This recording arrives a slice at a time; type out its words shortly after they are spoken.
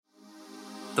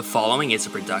The following is a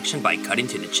production by Cutting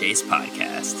to the Chase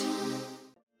podcast.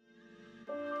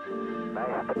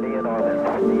 Nice to be in orbit.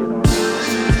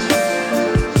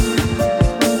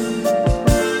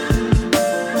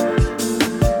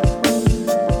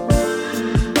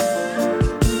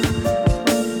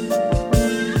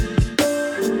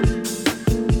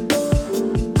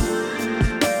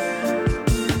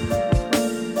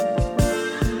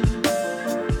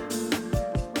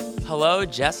 Hello,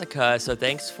 Jessica. So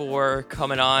thanks for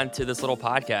coming on to this little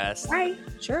podcast. Hi,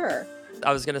 sure.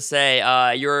 I was gonna say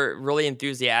you're really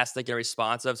enthusiastic and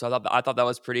responsive, so I thought that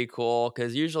was pretty cool.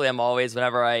 Because usually I'm always,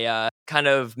 whenever I kind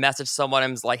of message someone,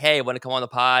 I'm just like, "Hey, want to come on the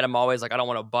pod?" I'm always like, I don't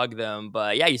want to bug them,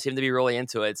 but yeah, you seem to be really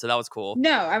into it, so that was cool.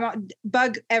 No,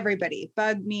 bug everybody.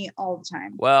 Bug me all the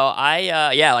time. Well,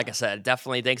 like I said,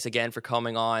 definitely thanks again for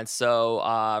coming on. So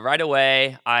right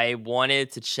away, I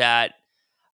wanted to chat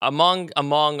among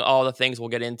all the things we'll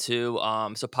get into.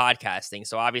 So podcasting.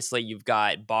 So obviously you've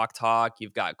got Bach Talk,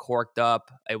 you've got Corked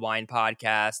Up, a wine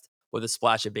podcast with a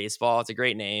splash of baseball. It's a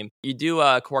great name. You do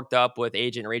Corked Up with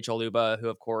agent Rachel Luba, who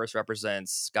of course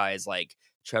represents guys like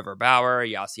Trevor Bauer,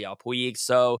 Yasiel Puig.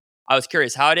 So I was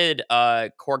curious, how did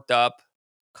Corked Up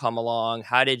come along?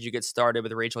 How did you get started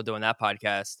with Rachel doing that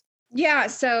podcast? Yeah,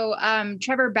 so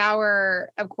Trevor Bauer,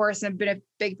 of course, I've been a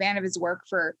big fan of his work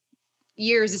for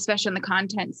years, especially on the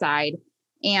content side.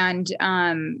 And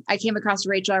I came across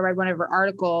Rachel. I read one of her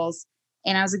articles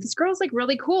and I was like, this girl's like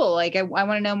really cool. Like I want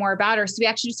to know more about her. So we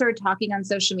actually started talking on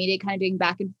social media, kind of doing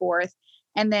back and forth.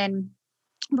 And then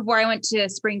before I went to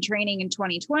spring training in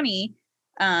 2020,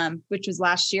 which was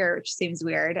last year, which seems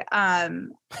weird.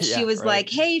 She was like,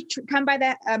 hey, come by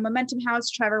the Momentum House.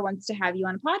 Trevor wants to have you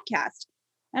on a podcast.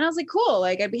 And I was like, cool,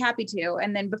 like I'd be happy to.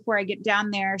 And then before I get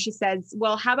down there, she says,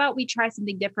 well, how about we try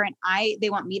something different? They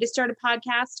want me to start a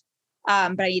podcast,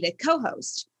 but I need a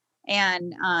co-host.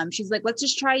 And she's like, let's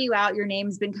just try you out. Your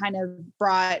name's been kind of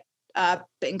brought up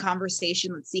in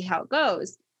conversation. Let's see how it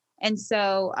goes. And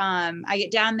so I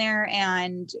get down there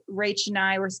and Rach and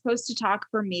I were supposed to talk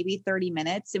for maybe 30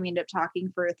 minutes and we ended up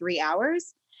talking for 3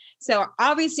 hours. So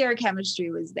obviously our chemistry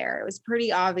was there. It was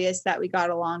pretty obvious that we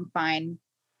got along fine.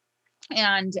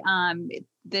 And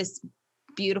this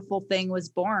beautiful thing was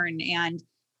born. And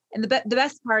the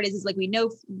best part is like, we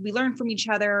learn from each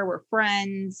other, we're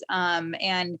friends.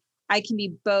 And I can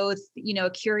be both, a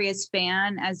curious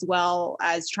fan as well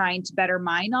as trying to better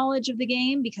my knowledge of the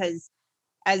game, because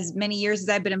as many years as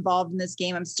I've been involved in this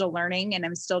game, I'm still learning and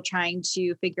I'm still trying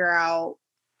to figure out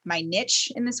my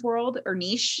niche in this world, or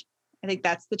niche. I think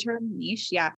that's the term, niche.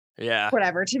 Yeah.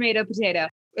 Whatever. Tomato, potato.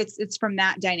 It's from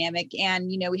that dynamic. And,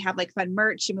 we have like fun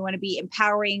merch and we want to be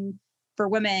empowering for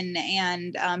women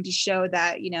and to show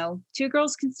that, two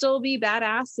girls can still be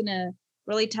badass in a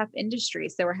really tough industry.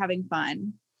 So we're having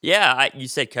fun. Yeah, you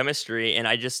said chemistry, and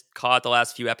I just caught the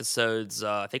last few episodes.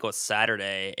 I think it was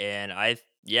Saturday, and I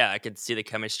could see the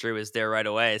chemistry was there right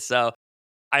away. So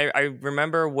I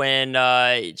remember when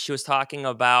she was talking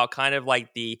about kind of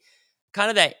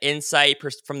that insight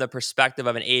from the perspective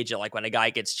of an agent, like when a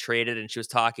guy gets traded, and she was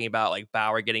talking about like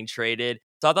Bauer getting traded.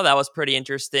 So I thought that was pretty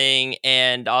interesting,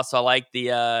 and also I like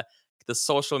the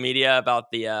social media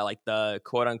about the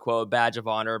quote unquote badge of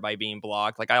honor by being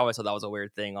blocked. Like I always thought that was a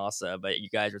weird thing also, but you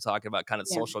guys were talking about kind of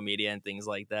social media and things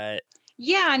like that.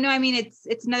 Yeah, no, I mean,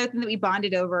 it's another thing that we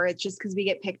bonded over. It's just because we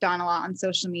get picked on a lot on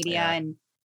social media, and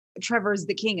Trevor's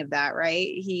the king of that, right?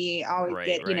 He always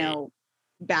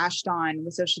bashed on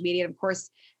with social media. And of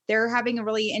course, they're having a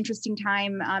really interesting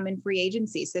time in free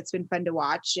agency. So it's been fun to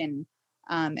watch and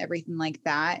everything like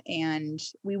that. And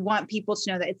we want people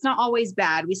to know that it's not always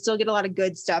bad. We still get a lot of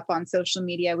good stuff on social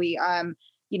media. We, a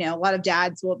lot of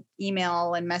dads will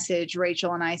email and message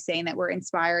Rachel and I saying that we're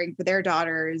inspiring for their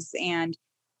daughters.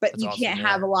 But that's you can't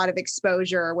have a lot of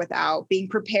exposure without being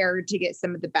prepared to get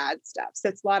some of the bad stuff. So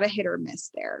it's a lot of hit or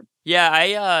miss there. Yeah,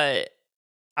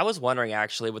 I was wondering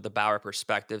actually with the Bauer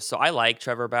perspective. So I like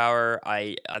Trevor Bauer.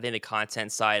 I think the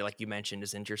content side, like you mentioned,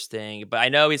 is interesting. But I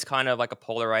know he's kind of like a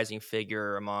polarizing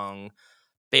figure among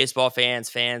baseball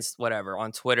fans, whatever,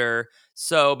 on Twitter.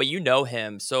 So, but you know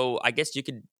him. So I guess you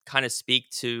could kind of speak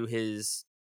to his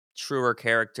truer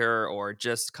character, or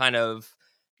just kind of,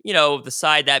 the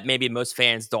side that maybe most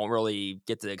fans don't really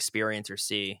get to experience or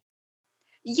see.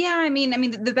 Yeah, I mean,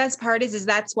 the best part is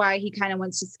that's why he kind of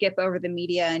wants to skip over the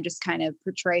media and just kind of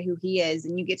portray who he is.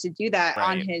 And you get to do that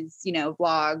on his,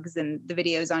 vlogs and the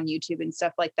videos on YouTube and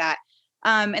stuff like that.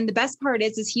 And the best part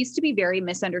is he used to be very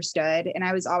misunderstood. And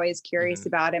I was always curious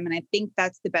about him. And I think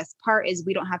that's the best part is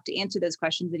we don't have to answer those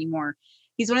questions anymore.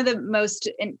 He's one of the most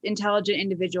intelligent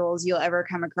individuals you'll ever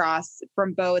come across,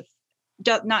 from both,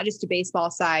 not just a baseball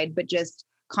side, but just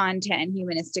content and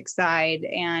humanistic side.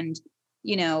 And,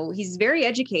 he's very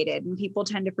educated, and people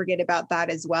tend to forget about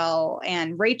that as well.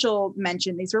 And Rachel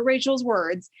mentioned, these were Rachel's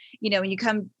words, when you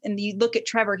come and you look at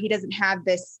Trevor, he doesn't have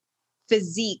this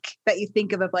physique that you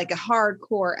think of like a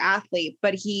hardcore athlete,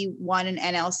 but he won an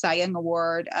NL Cy Young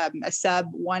Award, a sub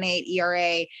 1.8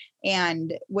 ERA,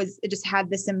 and just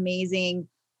had this amazing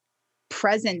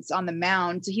presence on the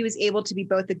mound. So he was able to be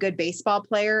both a good baseball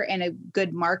player and a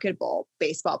good marketable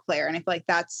baseball player. And I feel like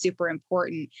that's super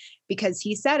important, because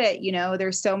he said it,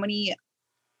 there's so many,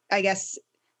 I guess,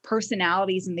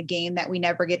 personalities in the game that we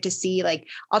never get to see. Like,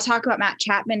 I'll talk about Matt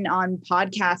Chapman on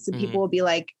podcasts and people will be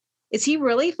like, is he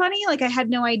really funny? Like, I had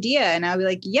no idea. And I'll be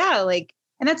like, yeah, like,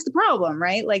 and that's the problem,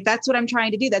 right? Like, that's what I'm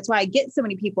trying to do. That's why I get so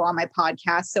many people on my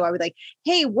podcast. So I would like,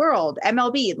 hey, world,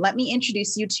 MLB, let me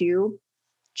introduce you to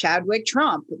Chadwick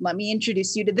Trump. Let me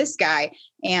introduce you to this guy,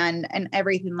 and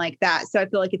everything like that. So I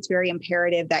feel like it's very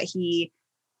imperative that he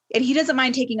doesn't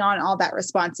mind taking on all that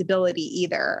responsibility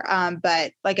either.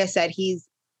 But like I said, he's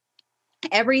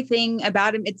everything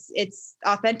about him. It's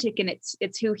authentic, and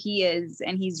it's who he is,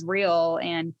 and he's real,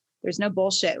 and there's no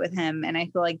bullshit with him. And I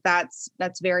feel like that's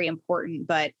very important.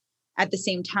 But at the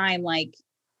same time, like,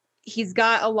 he's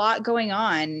got a lot going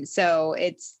on. So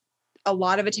it's a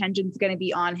lot of attention's going to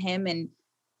be on him. And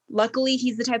luckily he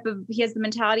has the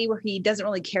mentality where he doesn't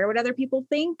really care what other people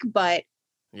think, but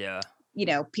yeah,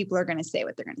 people are going to say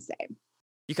what they're going to say.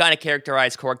 You kind of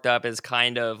characterize Corked Up as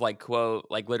kind of like, quote,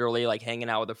 like literally like hanging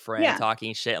out with a friend,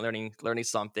 talking shit and learning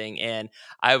something. And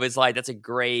I was like, that's a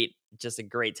great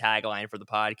tagline for the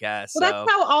podcast. Well, that's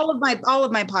how all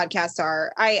of my podcasts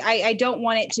are. I don't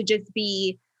want it to just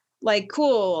be like,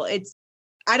 cool.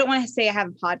 I don't want to say I have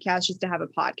a podcast just to have a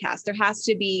podcast. There has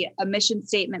to be a mission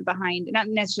statement behind, not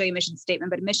necessarily a mission statement,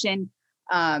 but a mission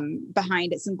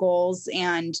behind it, some goals.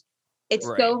 And it's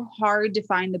so hard to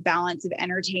find the balance of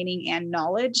entertaining and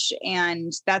knowledge.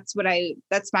 And that's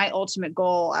my ultimate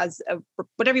goal as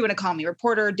whatever you want to call me,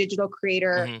 reporter, digital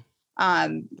creator,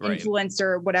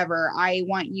 influencer, whatever. I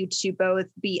want you to both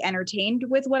be entertained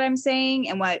with what I'm saying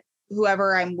and what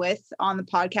whoever I'm with on the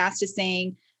podcast is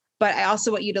saying, but I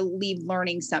also want you to leave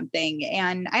learning something.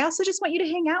 And I also just want you to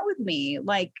hang out with me.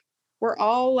 Like, we're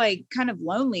all like kind of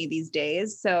lonely these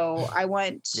days. So I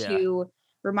want to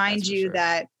remind you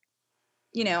that,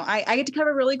 I get to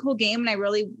cover a really cool game, and I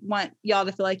really want y'all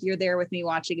to feel like you're there with me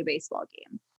watching a baseball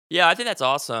game. Yeah, I think that's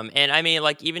awesome. And I mean,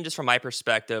 like, even just from my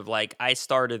perspective, like, I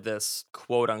started this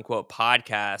quote unquote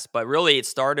podcast, but really it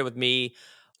started with me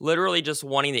literally just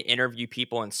wanting to interview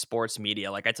people in sports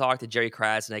media. Like, I talked to Jerry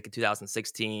Krasnick in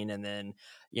 2016, and then,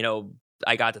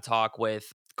 I got to talk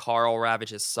with Carl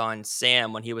Ravage's son,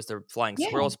 Sam, when he was the Flying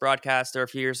Squirrels broadcaster a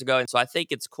few years ago. And so I think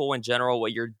it's cool in general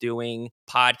what you're doing,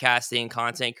 podcasting,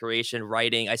 content creation,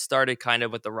 writing. I started kind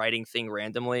of with the writing thing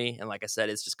randomly. And like I said,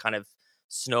 it's just kind of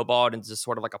snowballed into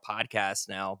sort of like a podcast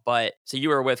now. But so you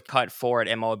were with Cut 4 at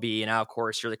MLB, and now of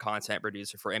course you're the content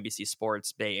producer for NBC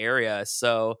Sports Bay Area.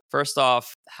 So first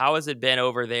off, how has it been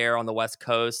over there on the West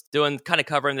Coast, doing kind of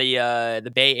covering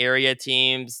the Bay Area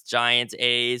teams, Giants,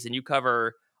 A's, and you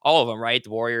cover all of them, right?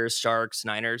 The Warriors, Sharks,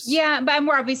 Niners. Yeah, but I'm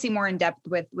obviously more in depth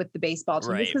with the baseball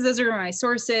team, because those are my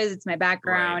sources. It's my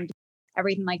background.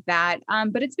 Everything like that.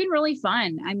 But it's been really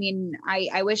fun. I mean,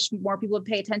 I wish more people would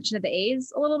pay attention to the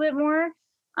A's a little bit more.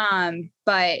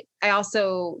 But I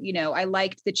also, I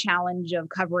liked the challenge of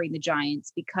covering the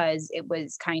Giants because it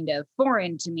was kind of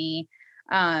foreign to me.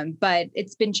 But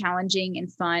it's been challenging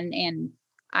and fun. And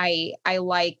I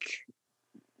like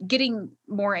getting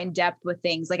more in depth with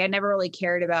things. Like, I never really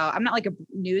cared about, I'm not like a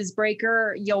news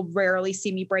breaker. You'll rarely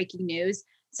see me breaking news.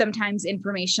 Sometimes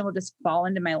information will just fall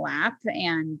into my lap,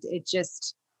 and it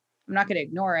just, I'm not going to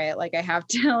ignore it. Like, I have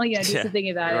to, do something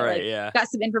about it. Like, got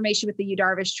some information with the Yu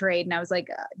Darvish trade, and I was like,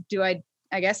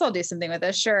 I guess I'll do something with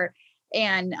this. Sure.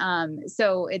 And,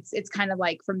 so it's kind of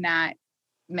like from that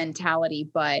mentality,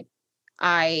 but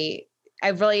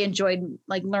I've really enjoyed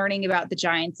like learning about the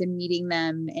Giants and meeting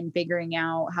them and figuring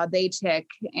out how they tick.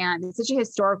 And it's such a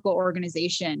historical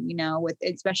organization, with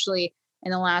especially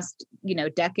in the last,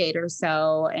 decade or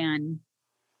so. And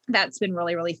that's been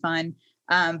really, really fun.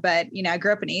 But, I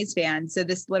grew up an A's fan. So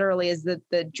this literally is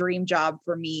the dream job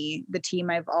for me, the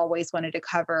team I've always wanted to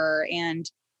cover. And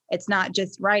it's not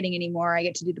just writing anymore. I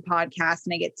get to do the podcast,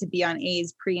 and I get to be on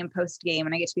A's pre and post game,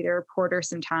 and I get to be the reporter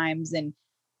sometimes, and,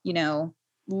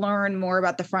 learn more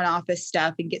about the front office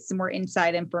stuff and get some more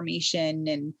inside information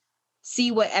and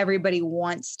see what everybody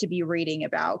wants to be reading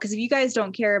about. Because if you guys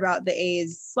don't care about the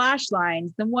A's slash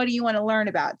lines, then what do you want to learn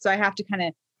about? So I have to kind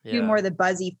of do more of the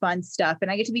buzzy, fun stuff, and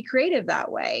I get to be creative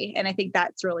that way. And I think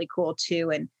that's really cool too.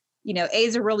 And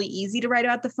A's are really easy to write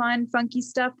about the fun, funky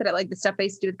stuff that I like, the stuff I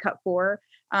used to do with Cut 4.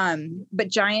 But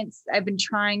Giants, I've been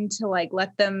trying to like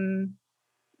let them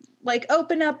like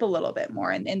open up a little bit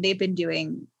more, and they've been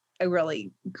doing a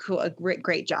really cool,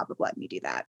 great job of letting me do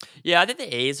that. Yeah, I think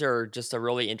the A's are just a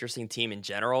really interesting team in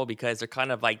general because they're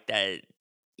kind of like that,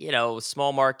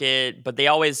 small market, but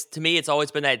to me, it's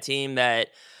always been that team that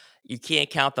you can't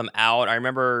count them out. I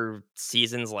remember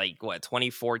seasons like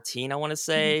 2014, I want to Mhm.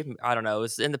 say. I don't know. It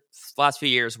was in the last few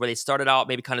years where they started out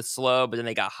maybe kind of slow, but then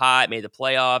they got hot, made the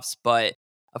playoffs. But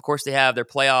of course, they have their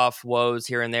playoff woes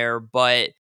here and there.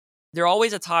 But they're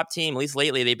always a top team. At least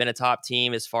lately, they've been a top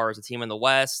team as far as a team in the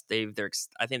West. I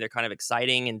think they're kind of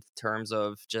exciting in terms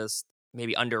of just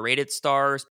maybe underrated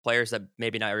stars, players that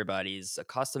maybe not everybody's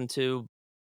accustomed to.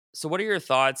 So, what are your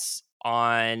thoughts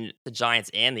on the Giants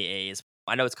and the A's?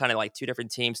 I know it's kind of like two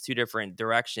different teams, two different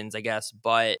directions, I guess.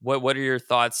 But what are your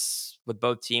thoughts with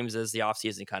both teams as the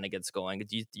offseason kind of gets going?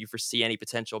 Do you foresee any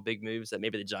potential big moves that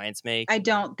maybe the Giants make? I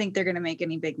don't think they're going to make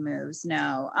any big moves.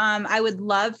 No. I would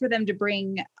love for them to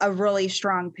bring a really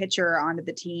strong pitcher onto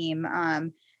the team.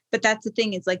 But that's the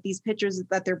thing, is like these pitchers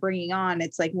that they're bringing on,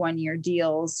 it's like 1-year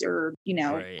deals or,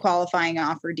 Right. qualifying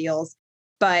offer deals.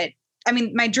 But I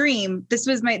mean, my dream, this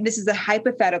is a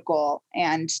hypothetical,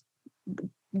 and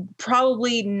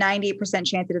probably 98%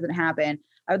 chance it doesn't happen.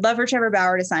 I would love for Trevor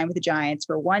Bauer to sign with the Giants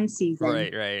for one season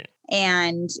Right. Right.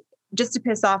 and just to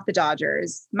piss off the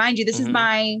Dodgers. Mind you, this is Hmm.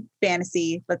 my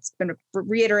fantasy. Let's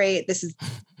reiterate, this is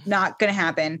not going to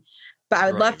happen. But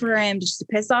I would love Right. for Right. him just to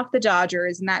piss off the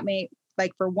Dodgers, and that may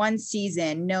like for one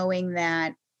season, knowing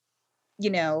that,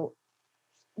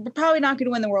 we're probably not going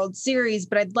to win the World Series,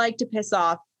 but I'd like to piss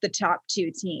off the top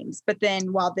two teams. But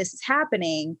then while this is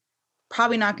happening,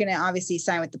 probably not going to obviously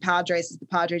sign with the Padres, as the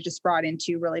Padres just brought in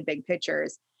two really big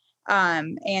pitchers.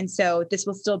 And so this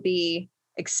will still be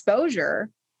exposure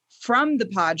from the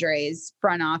Padres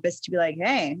front office to be like,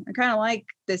 hey, I kind of like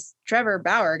this Trevor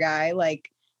Bauer guy. Like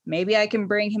maybe I can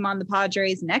bring him on the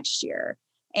Padres next year.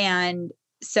 And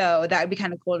so that would be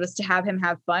kind of cool just to have him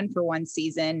have fun for one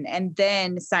season and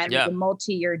then sign like Yeah. a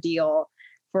multi-year deal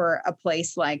for a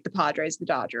place like the Padres, the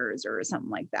Dodgers, or something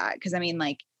like that. Cause I mean,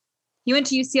 like, he went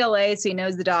to UCLA, so he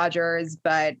knows the Dodgers,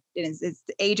 but it's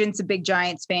the agent's a big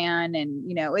Giants fan. And,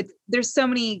 there's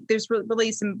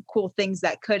really some cool things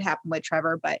that could happen with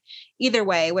Trevor, but either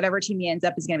way, whatever team he ends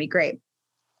up is going to be great.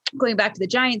 Going back to the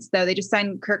Giants, though, they just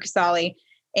signed Kirk Casale,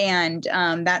 and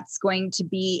that's going to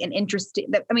be an interesting.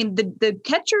 I mean, the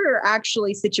catcher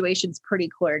actually situation's pretty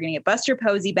clear. Going to get Buster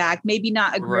Posey back, maybe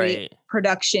not a great Right.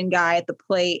 production guy at the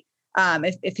plate.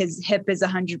 If his hip is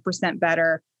 100%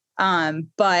 better,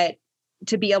 but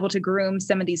to be able to groom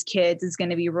some of these kids is going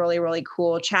to be really, really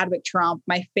cool. Chadwick Trump,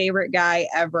 my favorite guy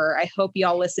ever. I hope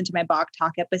y'all listen to my Bach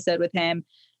Talk episode with him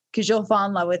because you'll fall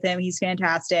in love with him. He's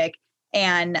fantastic.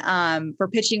 And for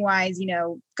pitching wise,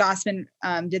 Gossman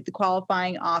did the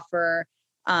qualifying offer.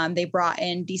 They brought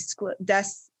in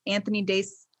Anthony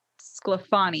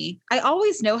Sclafani. I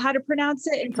always know how to pronounce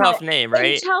it Tough name,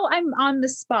 right? until I'm on the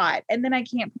spot, and then I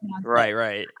can't pronounce it. Right.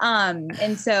 Right.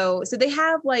 And so they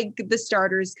have like the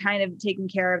starters kind of taken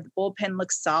care of. The bullpen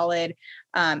looks solid.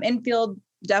 Infield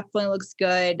definitely looks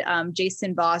good.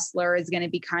 Jason Bossler is going to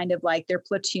be kind of like their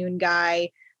platoon guy.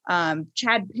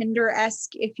 Chad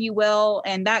Pinder-esque, if you will.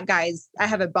 And that I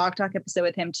have a Bach Talk episode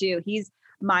with him too. He's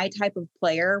my type of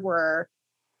player where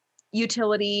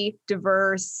utility,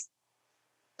 diverse,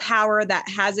 power that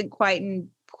hasn't quite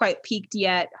peaked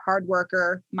yet, hard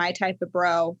worker, my type of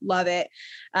bro, love it.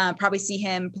 Probably see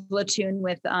him platoon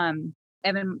with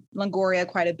Evan Longoria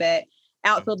quite a bit.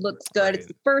 Outfield looks good. Right. It's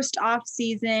the first off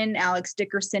season. Alex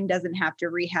Dickerson doesn't have to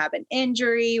rehab an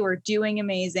injury. We're doing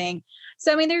amazing.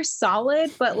 So, I mean, they're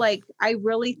solid, but like, I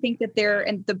really think that they're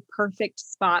in the perfect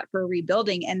spot for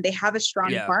rebuilding, and they have a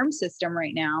strong Yeah. farm system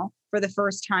right now for the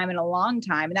first time in a long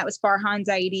time. And that was Farhan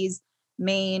Zaidi's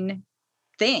main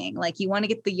thing. Like, you want to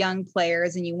get the young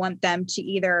players and you want them to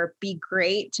either be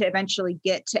great to eventually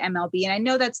get to MLB. And I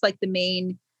know that's like the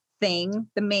main thing,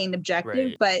 the main objective,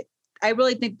 Right. but I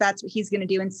really think that's what he's going to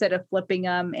do instead of flipping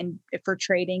them and for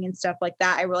trading and stuff like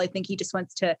that. I really think he just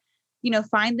wants to,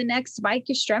 find the next Mike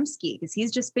Yastrzemski, because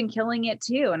he's just been killing it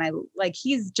too. And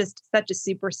he's just such a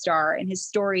superstar, and his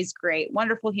story is great.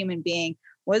 Wonderful human being,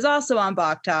 was also on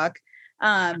Bach Talk.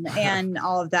 And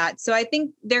all of that. So I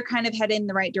think they're kind of headed in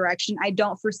the right direction. I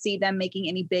don't foresee them making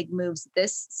any big moves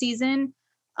this season.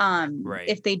 Right.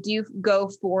 If they do go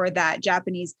for that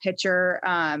Japanese pitcher,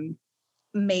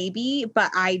 maybe, but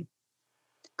I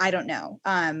don't know.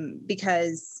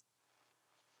 Because,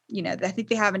 I think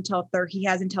they have he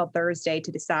has until Thursday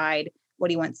to decide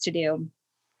what he wants to do.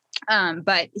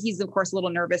 But he's of course a little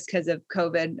nervous because of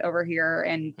COVID over here,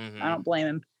 and I Hmm. don't blame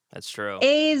him. That's true.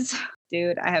 A's,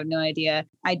 dude, I have no idea.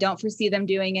 I don't foresee them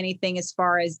doing anything as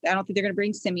far as I don't think they're going to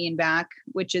bring Simeon back,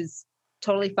 which is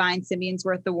totally fine. Simeon's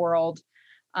worth the world.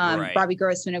 Right. Bobby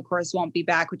Grossman, of course, won't be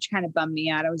back, which kind of bummed me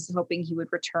out. I was hoping he would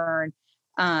return.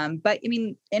 But I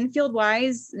mean, infield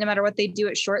wise, no matter what they do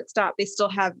at shortstop, they still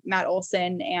have Matt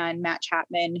Olson and Matt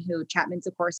Chapman, who Chapman's,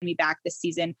 of course, going to be back this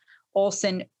season.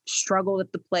 Olson struggled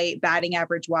at the plate batting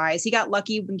average wise. He got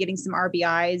lucky when getting some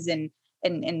RBIs and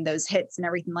those hits and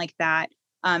everything like that.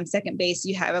 Second base,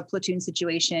 you have a platoon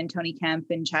situation, Tony Kemp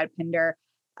and Chad Pinder.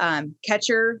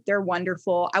 Catcher, they're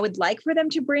wonderful. I would like for them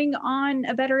to bring on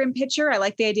a veteran pitcher. I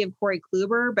like the idea of Corey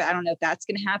Kluber, but I don't know if that's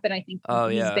going to happen. I think Oh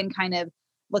he's yeah. been kind of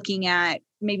looking at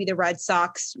maybe the Red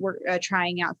Sox were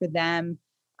trying out for them.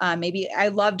 Maybe I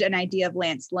loved an idea of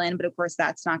Lance Lynn, but of course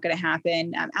that's not going to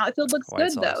happen. Outfield looks White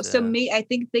good though. Sox. So Yeah. I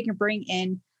think they can bring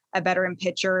in a veteran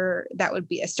pitcher that would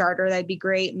be a starter. That'd be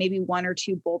great. Maybe one or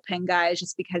two bullpen guys,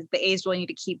 just because the A's really need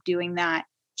to keep doing that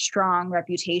strong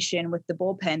reputation with the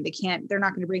bullpen. They're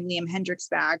not going to bring Liam Hendricks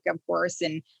back, of course.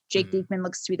 And Jake Mhm. Diekman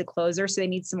looks to be the closer. So they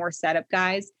need some more setup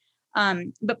guys.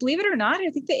 But believe it or not, I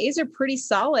think the A's are pretty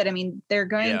solid. I mean, they're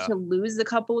going Yeah. to lose a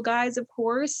couple of guys, of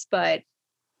course, but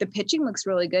the pitching looks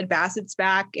really good. Bassett's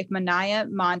back. If Manaea,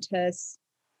 Montes,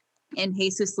 and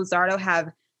Jesus Luzardo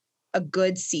have a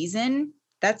good season,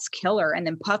 that's killer. And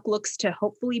then Puck looks to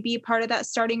hopefully be a part of that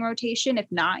starting rotation. If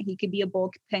not, he could be a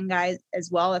bullpen guy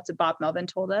as well. That's what Bob Melvin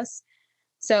told us.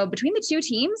 So between the two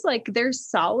teams, like they're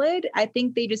solid. I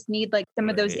think they just need like some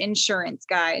of those Right. insurance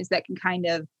guys that can kind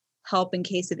of help in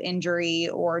case of injury,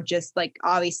 or just like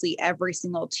obviously every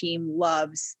single team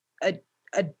loves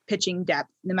a pitching depth,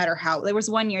 no matter how. There was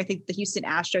one year, I think the Houston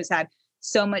Astros had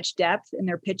so much depth in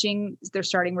their pitching, their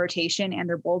starting rotation and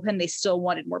their bullpen, they still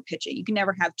wanted more pitching. You can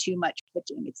never have too much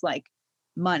pitching. It's like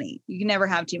money. You can never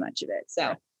have too much of it.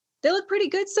 So they look pretty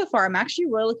good so far. I'm actually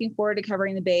really looking forward to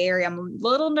covering the Bay Area. I'm a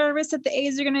little nervous that the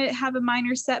A's are going to have a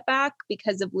minor setback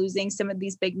because of losing some of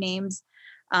these big names.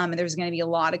 And there's going to be a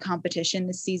lot of competition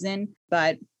this season,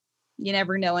 but you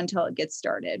never know until it gets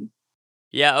started.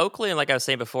 Yeah, Oakland, like I was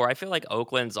saying before, I feel like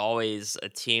Oakland's always a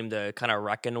team to kind of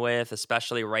reckon with,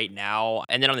 especially right now.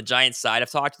 And then on the Giants side, I've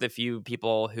talked to a few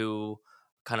people who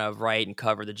kind of write and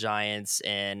cover the Giants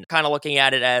and kind of looking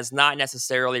at it as not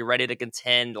necessarily ready to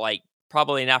contend, like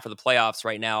probably not for the playoffs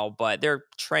right now, but they're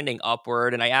trending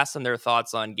upward. And I asked them their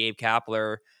thoughts on Gabe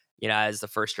Kapler, as the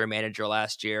first year manager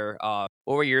last year.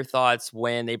 What were your thoughts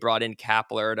when they brought in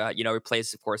Kapler to,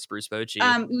 replace, of course, Bruce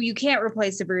Bochy? You can't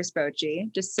replace a Bruce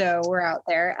Bochy, just so we're out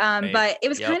there. Right. But it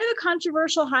was Yep. kind of a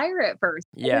controversial hire at first.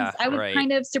 Yeah. I was Right.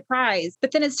 kind of surprised, but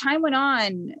then as time went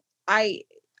on, I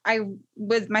I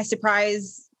was my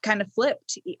surprise kind of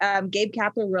flipped. Gabe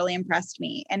Kapler really impressed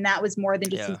me, and that was more than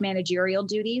just Yeah. his managerial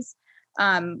duties.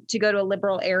 To go to a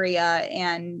liberal area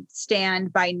and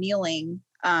stand by kneeling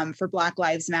for Black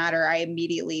Lives Matter, I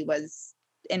immediately was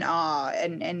in awe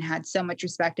and had so much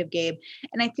respect of Gabe.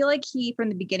 And I feel like he, from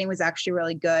the beginning, was actually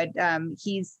really good.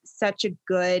 He's such a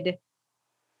good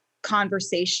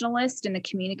conversationalist and a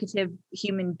communicative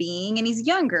human being, and he's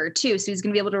younger too, so he's going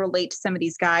to be able to relate to some of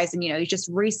these guys. And he's just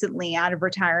recently out of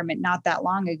retirement not that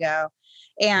long ago,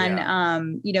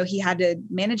 and Yeah. he had to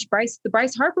manage the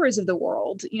Bryce Harpers of the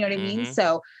world, you know what I mean? Mhm.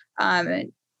 So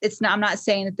I'm not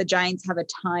saying that the Giants have a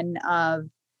ton of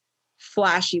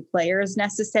flashy players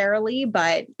necessarily,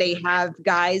 but they have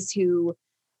guys who,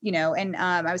 and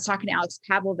I was talking to Alex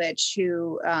Pavlovich,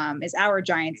 who is our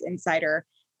Giants insider.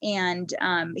 And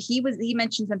he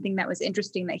mentioned something that was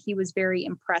interesting, that he was very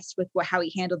impressed with how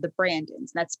he handled the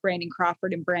Brandons. That's Brandon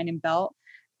Crawford and Brandon Belt.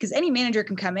 Because any manager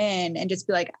can come in and just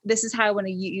be like, this is how I want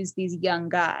to use these young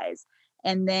guys.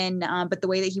 And then, but the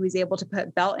way that he was able to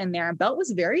put Belt in there, and Belt was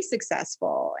very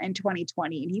successful in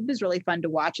 2020, and he was really fun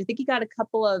to watch. I think he got a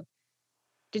couple of,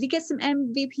 did he get some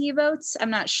MVP votes?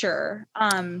 I'm not sure.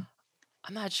 I'm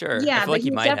not sure. I Yeah, feel but like he he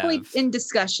was might definitely have. in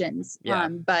discussions. Yeah.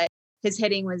 But his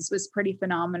hitting was pretty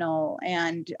phenomenal,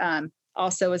 and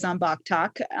also was on Bach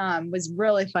Talk. Was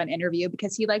really fun interview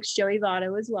because he likes Joey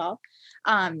Votto as well.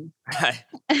 So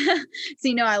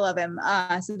I love him.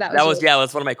 So that was really,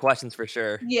 That's one of my questions for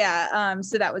sure. yeah.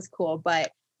 So that was cool.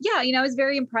 But yeah, I was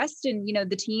very impressed. And,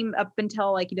 the team up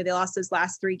until they lost those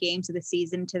last 3 games of the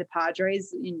season to the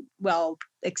Padres, well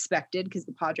expected because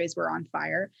the Padres were on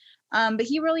fire. But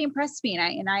he really impressed me.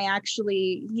 And I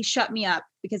actually, he shut me up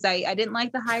because I didn't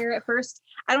like the hire at first.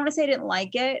 I don't want to say I didn't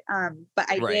like it. But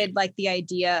I Right. did like the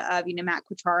idea of, Matt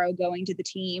Quatraro going to the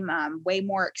team, way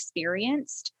more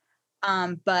experienced.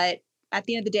 But at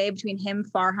the end of the day, between him,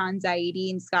 Farhan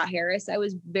Zaidi, and Scott Harris, I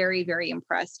was very, very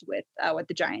impressed with what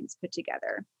the Giants put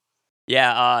together.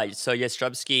 Yeah, so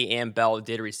Yastrzemski and Bell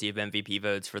did receive MVP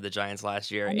votes for the Giants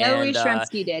last year, I know and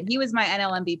Yastrzemski did. He was my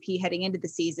NL MVP heading into the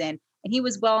season, and he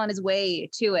was well on his way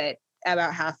to it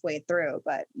about halfway through.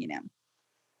 But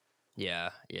yeah,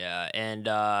 and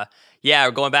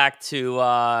going back to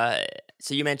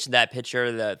so you mentioned that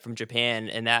pitcher from Japan,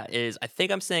 and that is, I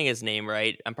think I'm saying his name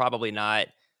right. I'm probably not.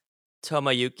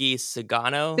 Tomoyuki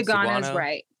Sagano's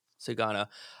right. Sugano.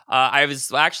 I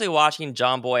was actually watching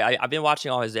John Boy. I've been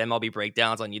watching all his MLB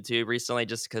breakdowns on YouTube recently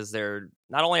just because they're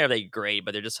not only are they great,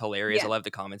 but they're just hilarious. Yeah. I love the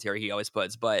commentary he always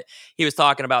puts. But he was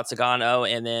talking about Sugano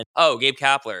and then, Gabe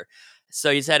Kapler.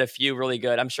 So he's had a few really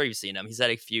good. I'm sure you've seen him. He's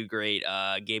had a few great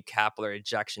Gabe Kapler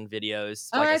ejection videos.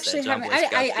 Oh, I actually haven't.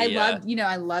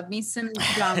 I love me some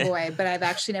John Boy, but I've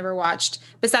actually never watched,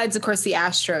 besides, of course, the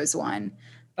Astros one.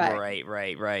 But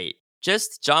Right.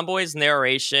 Just John Boy's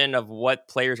narration of what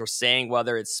players are saying,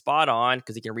 whether it's spot on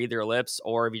because he can read their lips,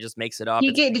 or if he just makes it up.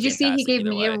 Did you see he gave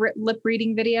me a lip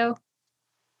reading video?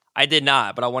 I did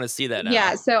not, but I want to see that now.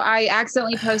 Yeah, so I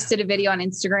accidentally posted a video on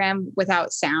Instagram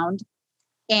without sound,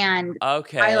 and I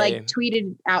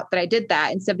tweeted out that I did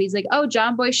that, and somebody's like, "Oh,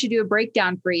 John Boy should do a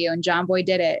breakdown for you," and John Boy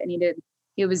did it, and he did.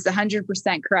 He was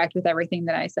 100% correct with everything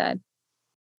that I said.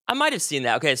 I might have seen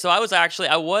that. Okay, so I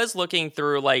was looking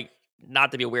through, like,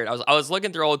 not to be weird, I was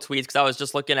looking through old tweets because I was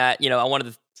just looking at, I wanted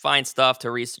to find stuff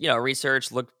to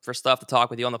research, look for stuff to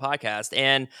talk with you on the podcast,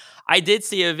 and I did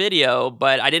see a video,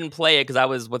 but I didn't play it because I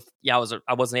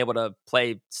wasn't able to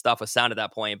play stuff with sound at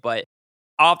that point. But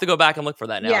I'll have to go back and look for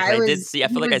that now. Yeah, I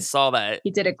feel like I saw that. He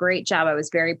did a great job. I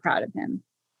was very proud of him.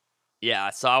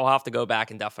 Yeah, so I'll have to go back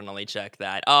and definitely check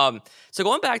that. So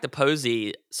going back to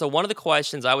Posey, so one of the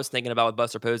questions I was thinking about with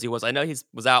Buster Posey was, I know he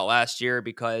was out last year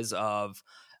because of,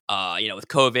 with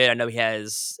COVID. I know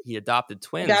he adopted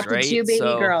twins, right? Two baby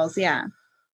girls, yeah.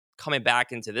 Coming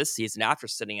back into this season after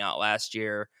sitting out last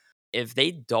year, if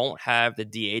they don't have the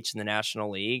DH in the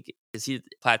National League, is he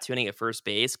platooning at first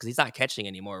base? Because he's not catching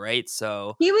anymore, right?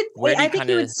 So he would. I think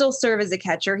he would still serve as a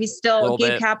catcher. He's still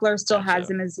Gabe Kapler still has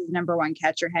him as his number one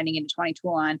catcher heading into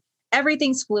 2021.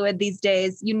 Everything's fluid these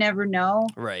days. You never know,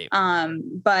 right?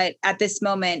 But at this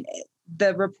moment,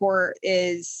 the report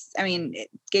is,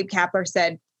 Gabe Kapler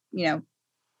said,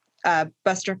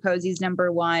 Buster Posey's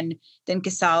number one, then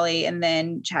Casale, and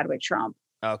then Chadwick Trump.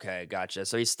 Okay, gotcha.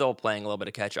 So he's still playing a little bit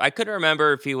of catcher. I couldn't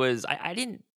remember if he was. I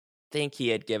didn't think he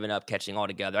had given up catching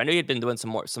altogether. I knew he had been doing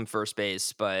some first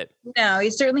base, but no, he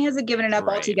certainly hasn't given it up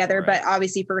altogether. Right. But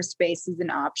obviously, first base is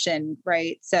an option,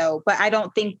 right? So, but I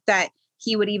don't think that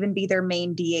he would even be their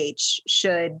main DH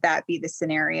should that be the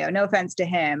scenario. No offense to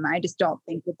him, I just don't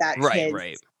think that that's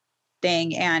his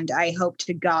thing. And I hope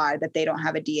to God that they don't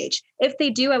have a DH. If they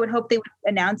do, I would hope they would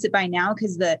announce it by now,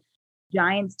 because the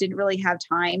Giants didn't really have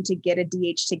time to get a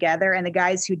DH together, and the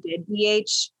guys who did DH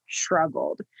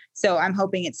struggled. So I'm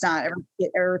hoping it's not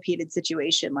a repeated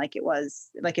situation like it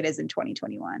is in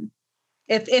 2021.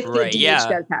 If the DH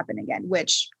does happen again,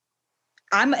 which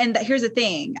here's the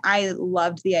thing. I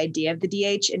loved the idea of the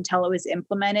DH until it was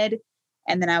implemented.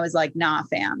 And then I was like, nah,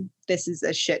 fam, this is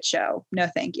a shit show. No,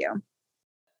 thank you.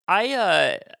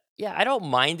 I don't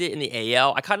mind it in the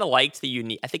AL. I kind of liked the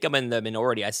unique. I think I'm in the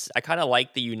minority. I kind of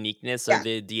like the uniqueness of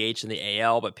the DH in the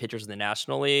AL, but pitchers in the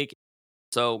National League.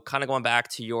 So kind of going back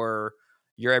to your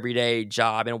everyday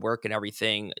job and work and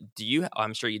everything,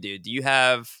 I'm sure you do. Do you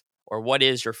have, or what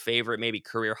is your favorite maybe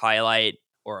career highlight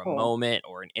or a moment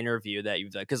or an interview that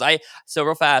you've done? Because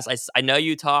real fast, I know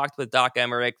you talked with Doc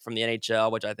Emmerich from the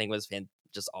NHL, which I think was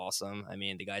just awesome. I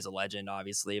mean, the guy's a legend,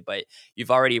 obviously, but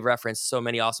you've already referenced so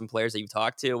many awesome players that you've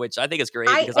talked to, which I think is great.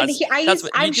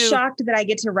 I'm shocked that I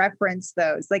get to reference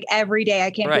those like every day.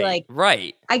 I can't be like,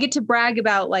 right. I get to brag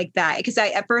about like that, because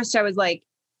at first I was like,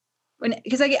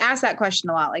 because I get asked that question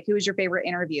a lot, like, who was your favorite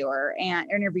interviewer and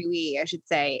interviewee, I should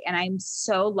say. And I'm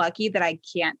so lucky that I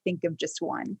can't think of just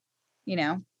one,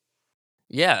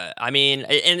 Yeah. I mean,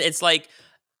 and it's like,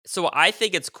 so I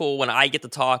think it's cool when I get to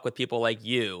talk with people like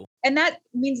you. And that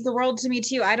means the world to me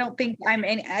too. I don't think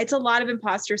it's a lot of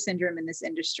imposter syndrome in this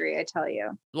industry, I tell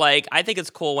you. Like, I think it's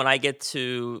cool when I get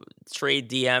to trade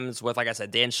DMs with, like I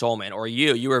said, Dan Schulman or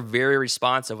you. You were very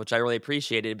responsive, which I really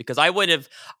appreciated, because I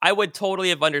would totally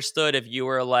have understood if you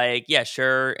were like, yeah,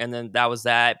 sure. And then that was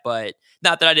that. But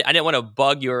not that I didn't want to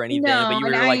bug you or anything, but you were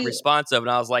like responsive,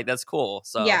 and I was like, that's cool.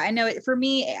 So yeah, I know it. For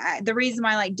me, the reason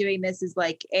why I like doing this is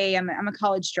like, I'm a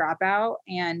college dropout,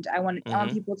 and I want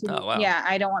people to,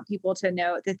 I don't want people to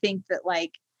think that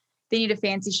like they need a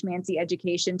fancy schmancy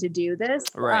education to do this.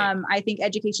 Right. I think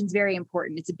education is very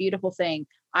important. It's a beautiful thing.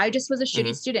 I just was a shitty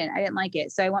Hmm. student. I didn't like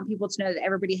it. So I want people to know that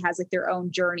everybody has like their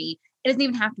own journey. It doesn't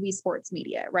even have to be sports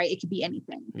media, right? It could be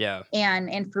anything. Yeah.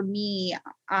 And for me,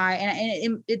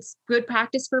 it's good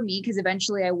practice for me because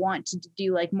eventually I want to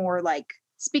do like more like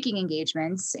speaking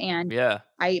engagements, and Yeah.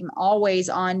 I'm always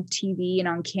on TV and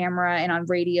on camera and on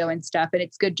radio and stuff. And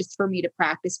it's good just for me to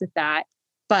practice with that.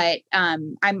 But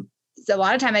I'm so a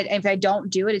lot of time if I don't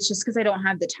do it, it's just because I don't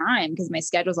have the time because my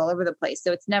schedule's all over the place.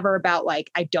 So it's never about like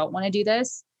I don't want to do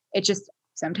this. It's just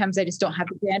sometimes I just don't have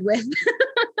the bandwidth.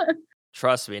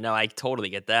 Trust me. No, I totally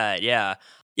get that. Yeah.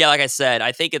 Yeah. Like I said,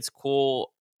 I think it's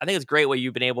cool. I think it's great what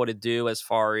you've been able to do as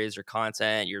far as your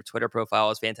content. Your Twitter profile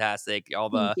is fantastic. All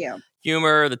Thank the you.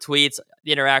 humor, the tweets,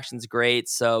 the interaction's great.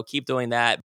 So keep doing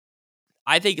that.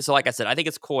 I think so. Like I said, I think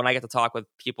it's cool when I get to talk with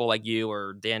people like you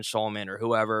or Dan Schulman or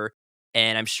whoever.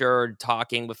 And I'm sure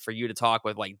talking with for you to talk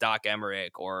with like Doc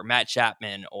Emmerich or Matt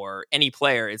Chapman or any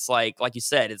player, it's like you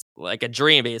said, it's like a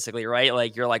dream basically, right?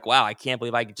 Like you're like, wow, I can't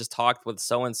believe I just talked with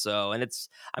so and so. And it's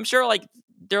I'm sure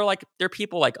they're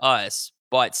people like us,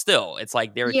 but still, it's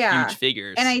like they're Yeah. huge And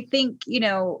figures. I think,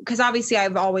 because obviously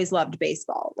I've always loved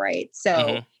baseball, right? So,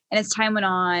 Hmm. and as time went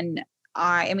on,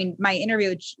 I mean, my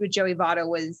interview with Joey Votto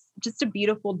was just a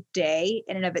beautiful day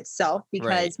in and of itself Right.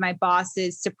 because my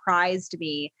bosses surprised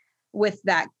me with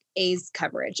that A's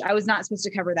coverage. I was not supposed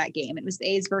to cover that game. It was the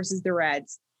A's versus the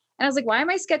Reds. And I was like, why am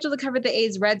I scheduled to cover the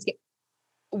A's Reds game?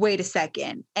 Wait a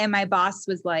second. And my boss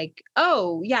was like,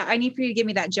 oh, yeah, I need for you to give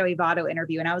me that Joey Votto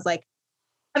interview. And I was like,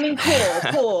 I mean,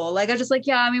 cool, cool. Like, I was just like,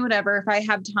 yeah, I mean, whatever. If I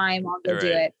have time, I'll go do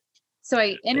Right. it. So I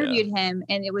Yeah. interviewed him,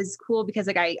 and it was cool because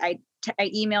like I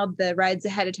emailed the Reds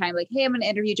ahead of time, like, hey, I'm going to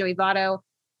interview Joey Votto,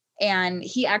 and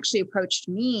he actually approached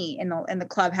me in the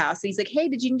clubhouse, and he's like, hey,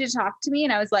 did you need to talk to me?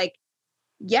 And I was like,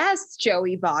 yes,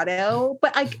 Joey Votto.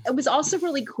 But it was also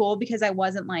really cool because I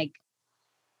wasn't like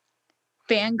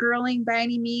fangirling by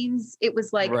any means. It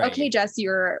was like, okay, Right. Jess,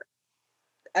 you're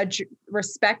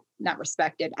not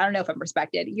respected. I don't know if I'm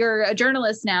respected. You're a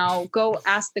journalist now. Go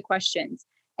ask the questions.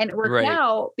 And it worked Right.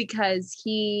 out because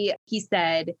he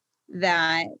said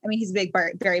that, I mean, he's a big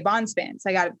Barry Bonds fan. So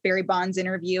I got a Barry Bonds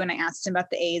interview and I asked him about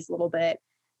the A's a little bit.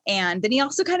 And then he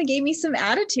also kind of gave me some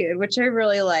attitude, which I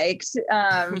really liked.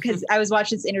 Because I was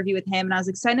watching this interview with him and I was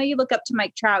like, so I know you look up to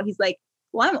Mike Trout. He's like,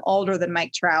 well, I'm older than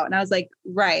Mike Trout. And I was like,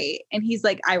 right. And he's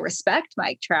like, I respect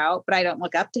Mike Trout, but I don't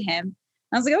look up to him.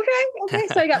 I was like, okay.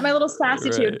 So I got my little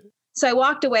sassitude. Right. So I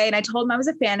walked away and I told him I was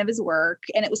a fan of his work,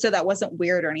 and it was so that wasn't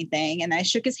weird or anything. And I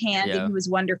shook his hand and Yeah. he was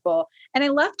wonderful. And I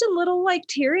left a little like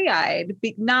teary eyed,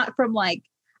 not from like,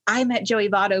 I met Joey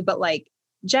Votto, but like,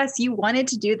 Jess, you wanted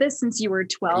to do this since you were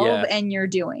 12 Yeah. and you're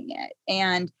doing it.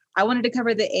 And I wanted to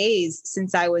cover the A's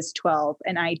since I was 12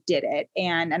 and I did it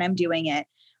and I'm doing it.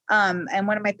 And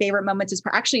one of my favorite moments is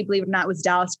actually, believe it or not, was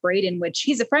Dallas Braden, which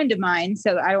he's a friend of mine.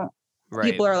 So I don't, Right.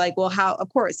 people are like, well, how, of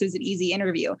course, it was an easy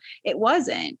interview. It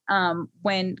wasn't.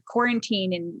 When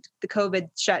quarantine and the COVID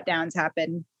shutdowns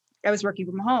happened, I was working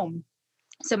from home.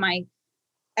 So I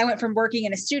went from working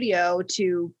in a studio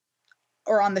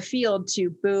or on the field to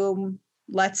boom,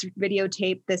 let's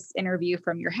videotape this interview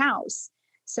from your house.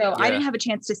 So I Yeah. didn't have a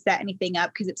chance to set anything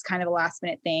up because it's kind of a last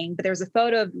minute thing, but there was a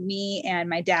photo of me and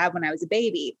my dad when I was a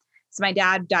baby. So my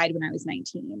dad died when I was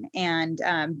 19. And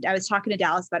I was talking to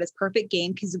Dallas about his perfect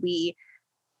game because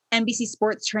NBC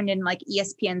Sports turned in like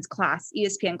ESPN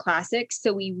Classics.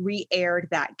 So we re-aired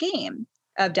that game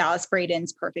of Dallas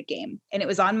Braden's perfect game. And it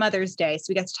was on Mother's Day. So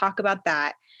we got to talk about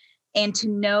that. And to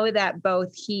know that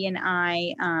both he and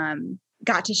I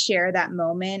got to share that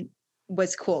moment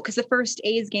was cool. Because the first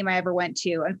A's game I ever went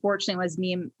to, unfortunately, was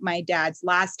me and my dad's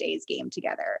last A's game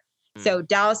together. Mm. So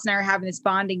Dallas and I are having this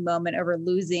bonding moment over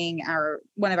losing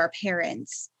one of our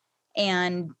parents.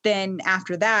 And then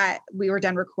after that, we were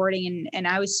done recording, and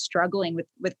I was struggling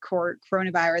with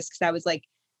coronavirus because I was like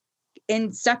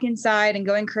stuck inside and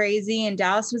going crazy. And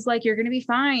Dallas was like, "You're going to be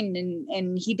fine,"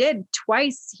 and he did.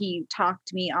 Twice he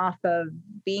talked me off of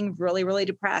being really, really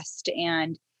depressed.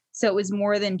 And so it was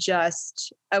more than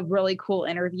just a really cool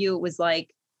interview. It was like,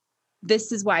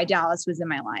 this is why Dallas was in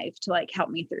my life, to like help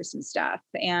me through some stuff.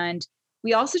 And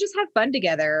we also just have fun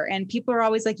together. And people are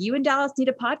always like, you and Dallas need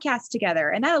a podcast together.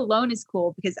 And that alone is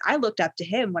cool because I looked up to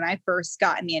him when I first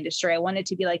got in the industry. I wanted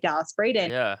to be like Dallas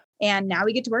Braden. Yeah. And now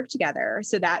we get to work together.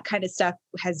 So that kind of stuff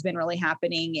has been really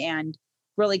happening and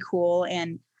really cool.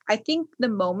 And I think the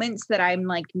moments that I'm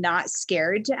like not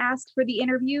scared to ask for the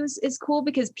interviews is cool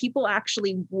because people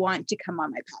actually want to come on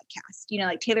my podcast.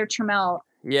 Like Taylor Trammell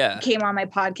Yeah. came on my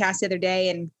podcast the other day,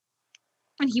 and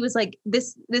And he was like,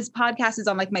 this podcast is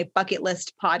on like my bucket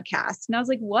list podcast. And I was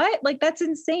like, what? Like, that's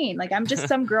insane. Like, I'm just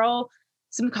some girl,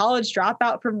 some college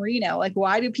dropout from Reno. Like,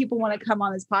 why do people want to come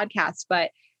on this podcast?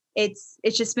 But it's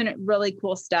just been really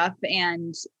cool stuff.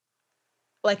 And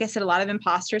like I said, a lot of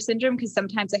imposter syndrome, because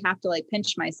sometimes I have to like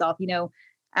pinch myself. You know,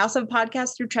 I also have a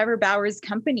podcast through Trevor Bauer's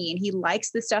company, and he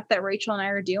likes the stuff that Rachel and I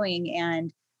are doing.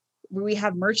 And we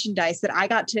have merchandise that I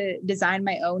got to design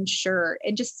my own shirt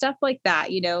and just stuff like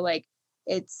that, you know, like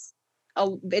it's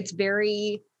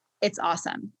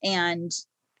awesome. And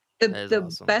the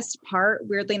awesome. best part,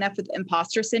 weirdly enough, with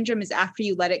imposter syndrome is after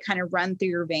you let it kind of run through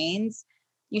your veins,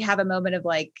 you have a moment of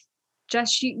like,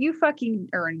 just you fucking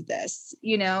earned this,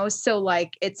 you know? So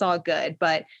like, it's all good.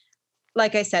 But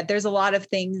like I said, there's a lot of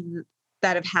things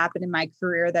that have happened in my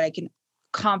career that I can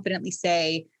confidently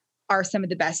say are some of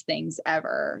the best things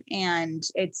ever. And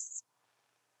it's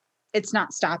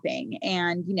not stopping.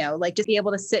 And, you know, like just be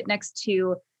able to sit next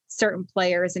to certain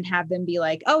players and have them be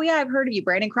like, oh yeah, I've heard of you.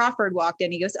 Brandon Crawford walked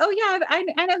in. He goes, oh yeah,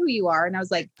 I know who you are. And I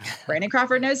was like, Brandon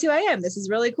Crawford knows who I am. This is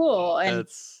really cool. And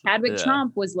Chadwick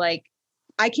Trump was like,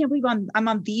 I can't believe I'm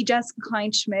on the Jessica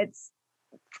Kleinschmidt's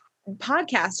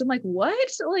podcast. I'm like, what?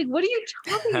 Like, what are you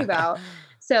talking about?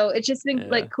 So it's just been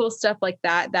like cool stuff like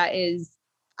that. That is,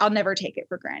 I'll never take it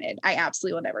for granted. I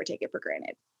absolutely will never take it for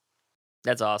granted.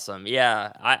 That's awesome.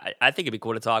 Yeah, I think it'd be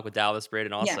cool to talk with Dallas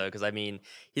Braden also, because I mean,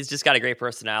 he's just got a great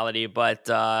personality. But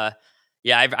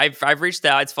yeah, I've reached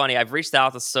out. It's funny, I've reached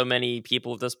out to so many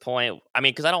people at this point. I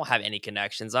mean, because I don't have any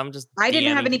connections. I'm just I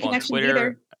didn't have DMing any people on connections Twitter.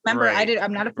 either. Remember, Right.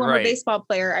 I'm not a former baseball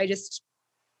player. I just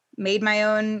made my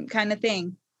own kind of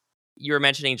thing. You were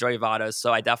mentioning Joey Votto,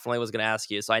 so I definitely was going to ask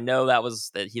you. So I know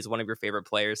that he's one of your favorite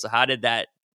players. So how did that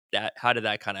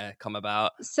kind of come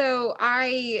about? So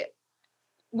it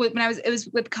was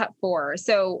with Cut 4.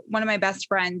 So one of my best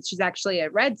friends, she's actually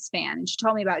a Reds fan, and she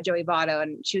told me about Joey Votto,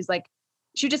 and she was like,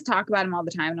 she would just talk about him all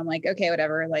the time. And I'm like, okay,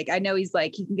 whatever. Like, I know he's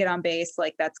like, he can get on base.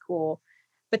 Like, that's cool.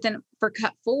 But then for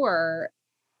Cut 4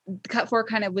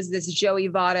 kind of was this Joey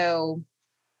Votto,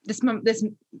 this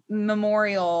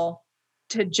memorial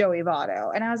to Joey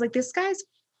Votto. And I was like, this guy's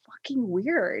fucking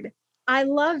weird. I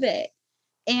love it.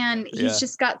 And he's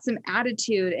just got some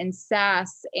attitude and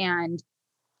sass. And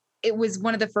it was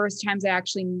one of the first times I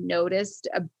actually noticed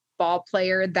a ball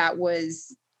player that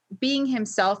was being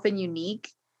himself and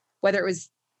unique, whether it was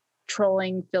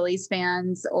trolling Phillies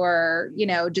fans or, you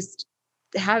know, just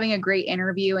having a great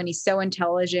interview. And he's so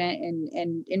intelligent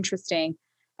and interesting.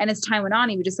 And as time went on,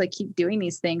 he would just like keep doing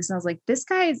these things. And I was like, this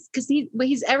guy's, because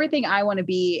he's everything I want to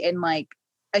be in like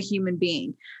a human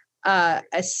being, a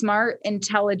smart,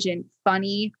 intelligent,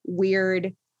 funny,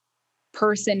 weird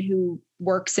person who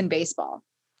works in baseball.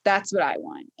 That's what I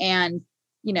want. And,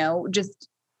 you know, just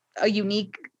a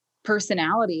unique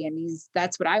personality. And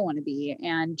that's what I want to be,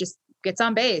 and just gets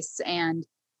on base. And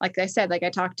like I said, like I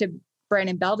talked to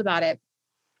Brandon Belt about it,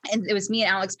 and it was me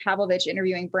and Alex Pavlovich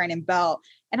interviewing Brandon Belt.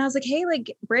 And I was like, hey,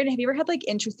 like, Brandon, have you ever had like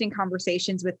interesting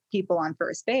conversations with people on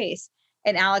first base?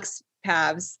 And Alex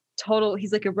Pavs,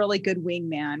 he's like a really good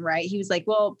wingman, right? He was like,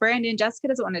 well, Brandon, Jessica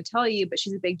doesn't want to tell you, but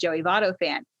she's a big Joey Votto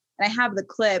fan. And I have the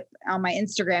clip on my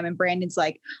Instagram, and Brandon's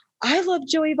like, I love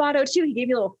Joey Votto too. He gave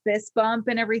me a little fist bump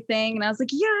and everything. And I was like,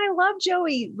 yeah, I love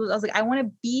Joey. I was like, I want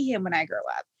to be him when I grow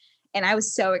up. And I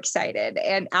was so excited.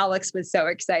 And Alex was so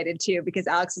excited too, because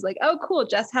Alex was like, oh, cool.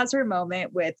 Jess has her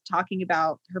moment with talking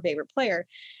about her favorite player.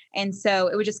 And so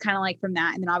it was just kind of like from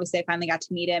that. And then obviously I finally got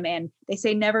to meet him, and they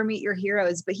say never meet your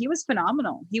heroes, but he was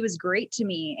phenomenal. He was great to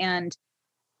me. And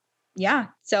yeah,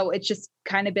 so it's just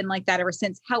kind of been like that ever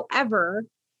since. However,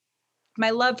 my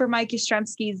love for Mike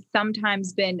Yastrzemski's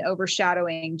sometimes been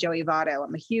overshadowing Joey Votto.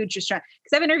 I'm a huge Yastrzemski,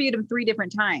 because I've interviewed him 3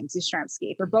 different times,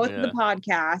 Yastrzemski, for both of the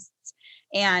podcasts.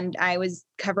 And I was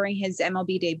covering his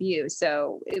MLB debut.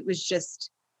 So it was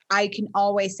just, I can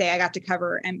always say I got to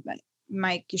cover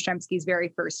Mike Yastrzemski's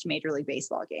very first Major League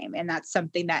Baseball game. And that's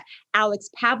something that Alex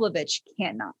Pavlovich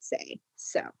cannot say.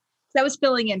 So that was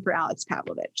filling in for Alex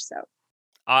Pavlovich. So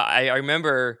I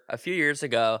remember a few years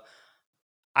ago,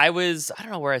 I don't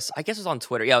know where I guess it was on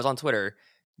Twitter. Yeah, it was on Twitter.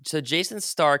 So Jason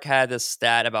Stark had this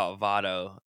stat about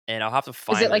Votto, and I'll have to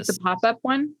find is it like this. the pop-up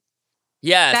one?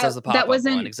 Yes, that was the pop-up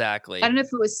wasn't one, exactly. I don't know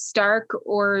if it was Stark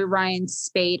or Ryan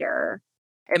Spader.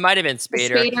 It might have been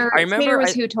Spader. I remember Spader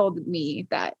was who told me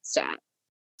that stat.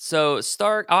 So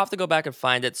Stark, I'll have to go back and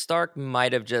find it. Stark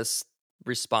might have just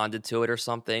responded to it or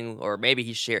something, or maybe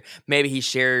he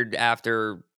shared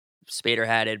after Spader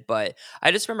had it, but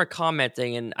I just remember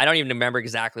commenting, and I don't even remember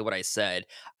exactly what I said.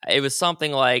 It was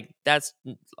something like,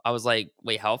 I was like,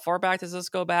 wait, how far back does this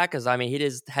go back? Because I mean, he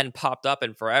just hadn't popped up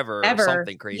in forever. Or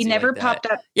something crazy. He never like that. popped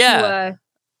up. Yeah.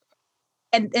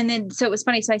 and then so it was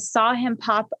funny. So I saw him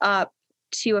pop up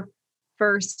to a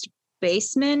first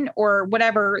baseman or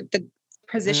whatever the Mhm.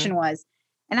 position was.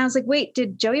 And I was like, wait,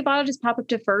 did Joey Votto just pop up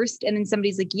to first? And then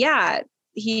somebody's like, yeah,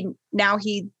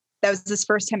 that was his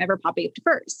first time ever popping up to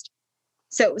first.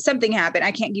 So something happened.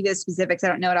 I can't give you the specifics. I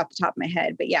don't know it off the top of my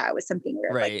head, but yeah, it was something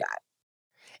weird like Right. that.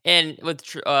 And with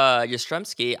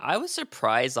Yastrzemski, I was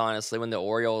surprised honestly when the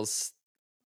Orioles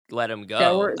let him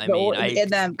go. I mean,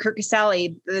 And Kirk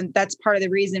Caselli, that's part of the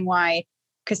reason why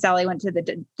Caselli went to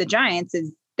the Giants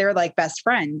is they're like best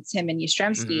friends, him and mhm.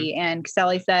 Yastrzemski. And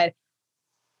Caselli said,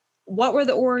 what were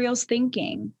the Orioles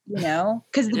thinking?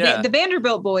 Because Yeah. the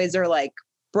Vanderbilt boys are like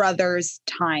brothers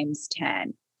times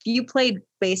 10. If you played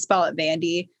baseball at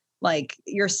Vandy, like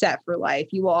you're set for life.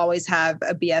 You will always have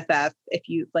a BFF if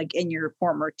you like in your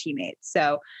former teammates.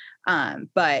 So,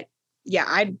 but yeah,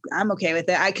 I'm okay with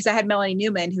it. Because I had Melanie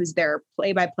Newman, who's their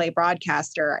play-by-play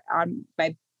broadcaster on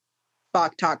my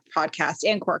Bach Talk podcast,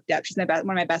 and Corked Up. She's one of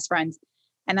my best friends,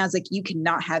 and I was like, you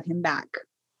cannot have him back.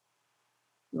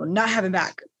 You will not have him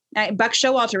back. Buck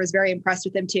Showalter was very impressed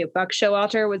with him too. Buck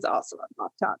Showalter was also on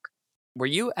Pop Talk. Were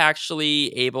you actually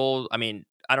able, I mean,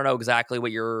 I don't know exactly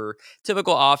what your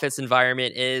typical office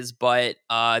environment is, but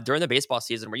during the baseball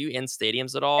season, were you in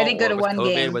stadiums at I all didn't go or to with one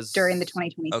COVID game during the was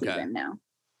 2020 okay. season. No,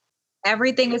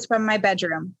 everything was from my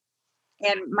bedroom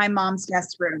and my mom's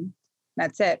guest room.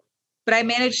 That's it. But I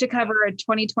managed to cover a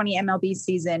 2020 MLB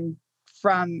season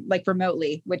from like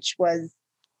remotely, which was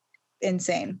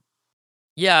insane.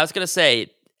 Yeah, I was going to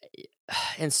say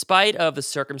in spite of the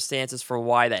circumstances for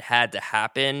why that had to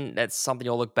happen, that's something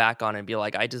you'll look back on and be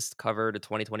like, I just covered a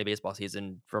 2020 baseball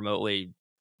season remotely,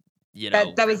 That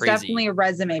was definitely crazy a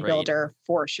resume great. builder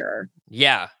for sure.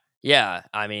 Yeah. Yeah.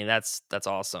 I mean, that's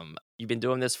awesome. You've been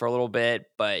doing this for a little bit,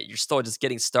 but you're still just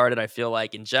getting started, I feel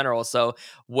like, in general. So,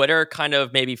 what are kind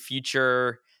of maybe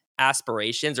future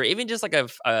aspirations or even just like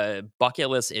a bucket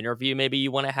list interview maybe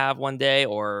you want to have one day?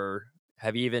 Or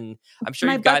have you even, I'm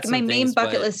sure you've got My some main things,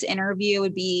 bucket but list interview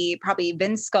would be probably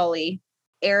Vince Scully,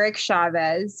 Eric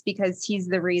Chavez, because he's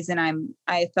the reason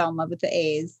I fell in love with the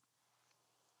A's.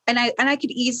 And I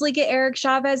could easily get Eric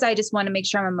Chavez. I just want to make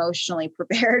sure I'm emotionally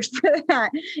prepared for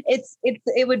that.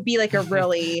 It would be like a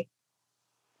really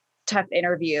tough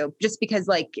interview just because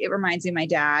like it reminds me of my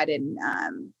dad and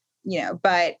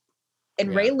but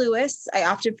and Ray yeah. Lewis, I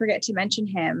often forget to mention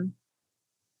him.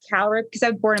 Cal Rip, because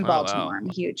I was born in Oh, Baltimore. wow. I'm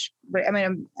a huge. I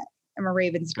mean, I'm a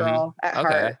Ravens Hmm. girl at Okay.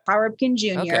 heart. Cal Ripken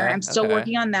Jr. Okay. I'm still Okay.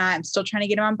 working on that. I'm still trying to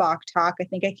get him on Bach Talk. I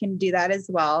think I can do that as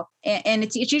well. And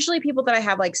it's usually people that I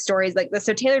have like stories like this.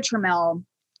 So Taylor Trammell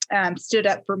stood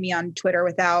up for me on Twitter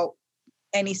without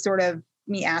any sort of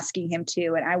me asking him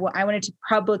to, and I wanted to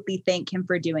publicly thank him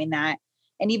for doing that.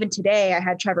 And even today, I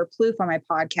had Trevor Plouffe on my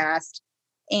podcast,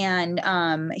 and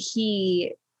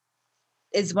he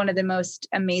is one of the most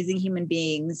amazing human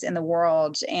beings in the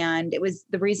world. And it was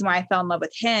the reason why I fell in love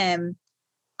with him.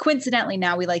 Coincidentally,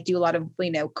 now we like do a lot of,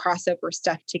 crossover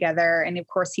stuff together. And of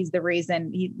course, he's the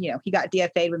reason he got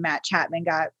DFA'd when Matt Chapman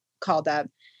got called up.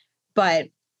 But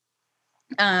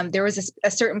there was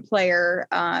a certain player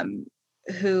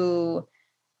who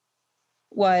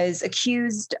was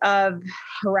accused of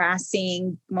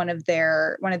harassing one of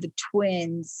the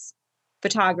twins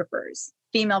photographers,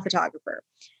 female photographer.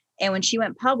 And when she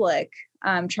went public,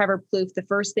 Trevor Plouffe, the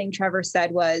first thing Trevor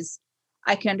said was,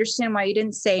 I can understand why you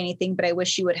didn't say anything, but I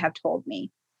wish you would have told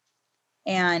me.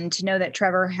 And to know that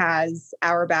Trevor has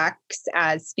our backs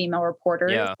as female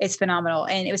reporters Yeah. is phenomenal.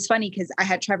 And it was funny because I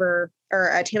had Taylor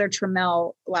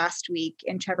Trammell last week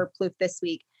and Trevor Plouffe this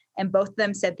week, and both of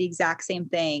them said the exact same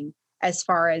thing as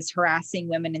far as harassing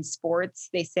women in sports.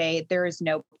 They say there is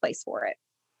no place for it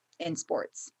in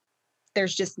sports.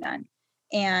 There's just none.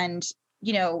 And,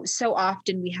 so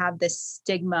often we have this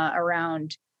stigma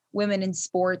around women in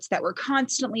sports that we're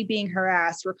constantly being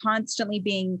harassed. We're constantly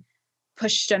being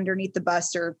pushed underneath the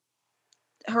bus or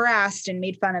harassed and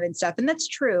made fun of and stuff. And that's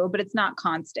true, but it's not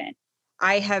constant.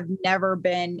 I have never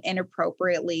been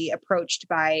inappropriately approached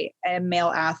by a male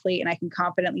athlete. And I can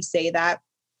confidently say that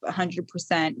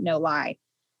 100%, no lie.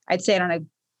 I'd say it on a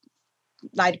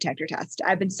lie detector test.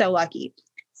 I've been so lucky.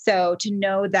 So to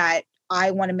know that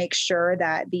I want to make sure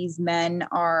that these men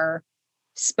are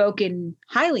spoken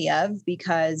highly of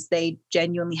because they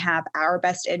genuinely have our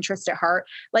best interest at heart.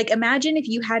 Like imagine if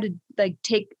you had to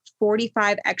take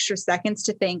 45 extra seconds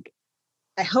to think,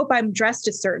 I hope I'm dressed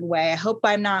a certain way. I hope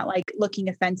I'm not looking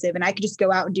offensive and I could just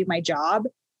go out and do my job.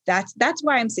 That's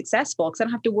why I'm successful, because I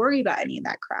don't have to worry about any of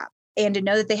that crap. And to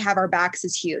know that they have our backs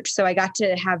is huge. So I got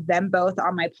to have them both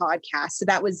on my podcast. So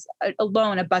that was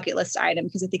alone a bucket list item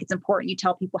because I think it's important you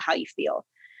tell people how you feel.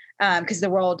 because the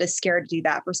world is scared to do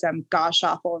that for some gosh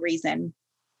awful reason.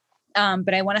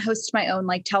 But I want to host my own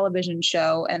like television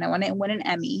show, and I want to win an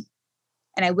Emmy,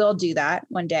 and I will do that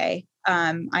one day.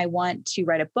 I want to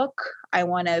write a book. I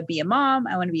want to be a mom.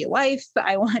 I want to be a wife.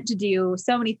 I want to do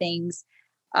so many things.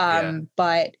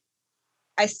 But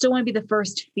I still want to be the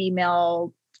first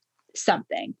female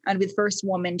something. I want to be the first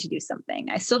woman to do something.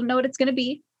 I still don't know what it's going to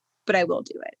be, but I will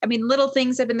do it. I mean, little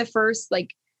things have been the first,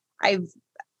 like I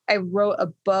wrote a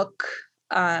book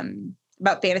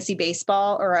about fantasy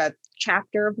baseball, or a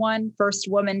chapter of one, first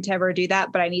woman to ever do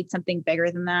that, but I need something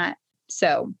bigger than that.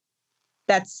 So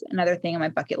that's another thing on my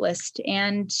bucket list.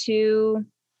 And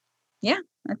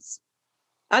that's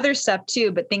other stuff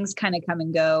too, but things kind of come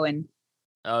and go. And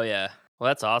Oh yeah. Well,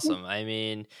 that's awesome. I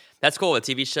mean, that's cool. The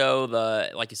TV show,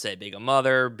 like you said, being a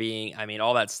mother,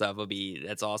 all that stuff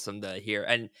that's awesome to hear.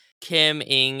 And Kim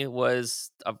Ng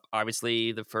was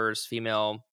obviously the first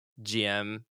female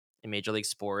GM in Major League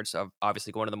Sports,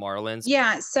 obviously going to the Marlins.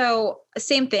 Yeah. So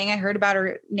same thing. I heard about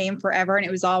her name forever, and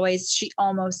it was always, she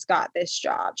almost got this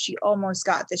job. She almost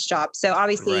got this job. So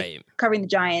obviously covering the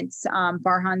Giants,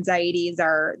 Farhan Zaidi is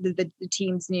the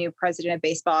team's new president of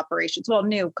baseball operations. Well,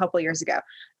 new a couple of years ago.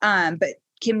 But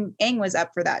Kim Ng was up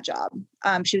for that job.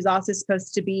 She was also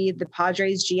supposed to be the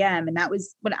Padres GM. And that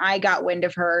was when I got wind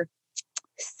of her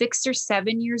 6 or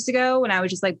 7 years ago, when I was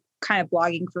just like kind of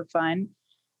blogging for fun.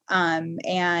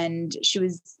 And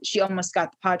she almost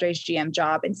got the Padres GM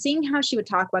job, and seeing how she would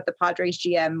talk about the Padres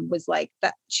GM was like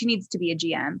that she needs to be a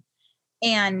GM.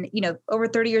 And, over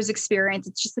 30 years experience,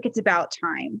 it's just like, it's about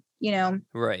time,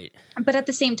 Right. But at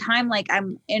the same time, like,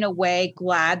 I'm in a way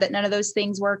glad that none of those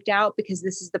things worked out, because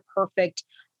this is the perfect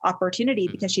opportunity,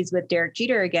 because she's with Derek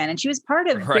Jeter again. And she was part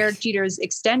of Derek Jeter's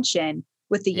extension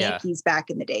with the Yankees back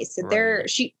in the day. So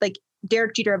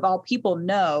Derek Jeter, of all people,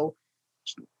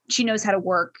 she knows how to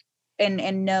work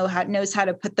and knows how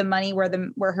to put the money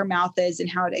where her mouth is,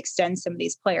 and how to extend some of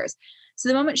these players. So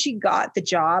the moment she got the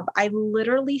job, I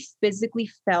literally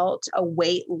physically felt a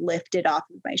weight lifted off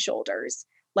of my shoulders.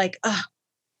 Like,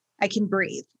 I can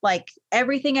breathe. Like,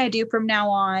 everything I do from now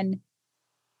on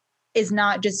is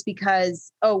not just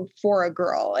because, for a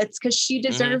girl. It's because she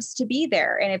deserves to be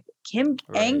there. And if Kim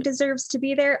Ng deserves to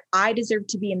be there, I deserve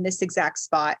to be in this exact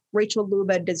spot. Rachel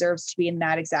Luba deserves to be in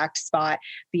that exact spot.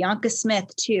 Bianca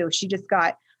Smith too. She just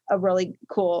got a really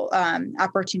cool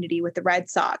opportunity with the Red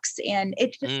Sox. And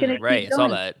it's just going to keep going. I saw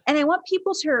that. And I want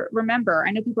people to remember,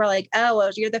 I know people are like, oh,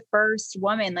 well, you're the first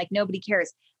woman. Like, nobody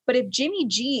cares. But if Jimmy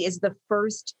G is the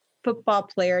first football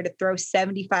player to throw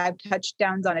 75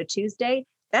 touchdowns on a Tuesday,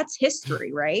 that's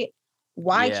history, right?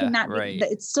 Why can that be?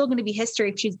 It's still going to be history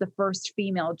if she's the first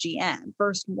female GM,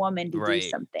 first woman to do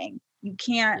something. You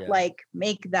can't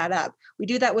make that up. We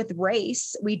do that with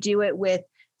race. We do it with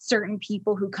certain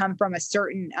people who come from a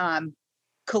certain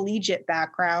collegiate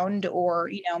background,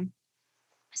 or,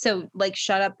 so like,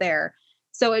 shut up there.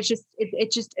 So it's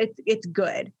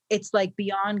good. It's like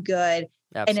beyond good.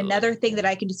 Absolutely. And another thing that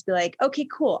I can just be like, okay,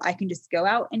 cool. I can just go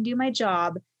out and do my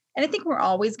job. And I think we're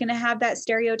always going to have that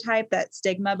stereotype, that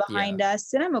stigma behind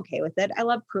us. And I'm okay with it. I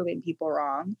love proving people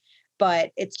wrong,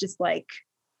 but it's just like,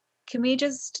 can we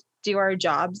just do our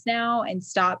jobs now and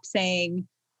stop saying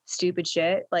stupid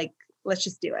shit? Like, let's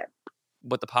just do it.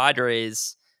 With the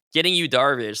Padres getting Yu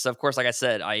Darvish. So of course, like I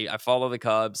said, I follow the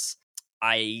Cubs.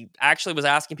 I actually was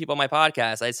asking people on my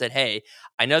podcast. I said, hey,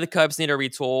 I know the Cubs need to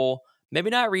retool. Maybe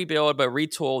not rebuild, but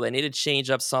retool. They need to change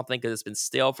up something because it's been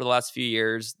stale for the last few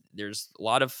years. There's a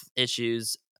lot of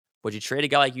issues. Would you trade a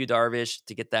guy like Yu Darvish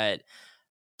to get that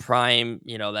prime,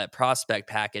 that prospect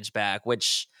package back,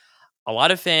 which a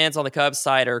lot of fans on the Cubs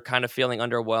side are kind of feeling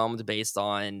underwhelmed based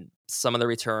on some of the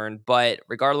return. But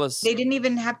regardless, they didn't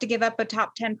even have to give up a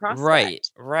top 10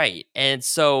 prospect. Right. And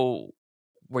so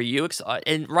were you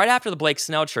and right after the Blake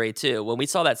Snell trade too, when we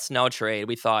saw that Snell trade,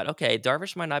 we thought, okay,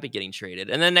 Darvish might not be getting traded.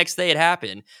 And then the next day it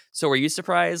happened. So were you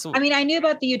surprised? I mean, I knew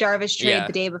about the Yu Darvish trade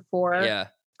the day before. Yeah.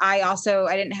 I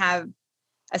didn't have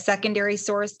a secondary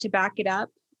source to back it up.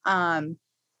 For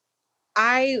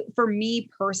me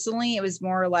personally, it was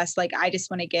more or less like, I just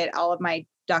want to get all of my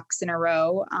ducks in a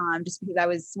row, just because I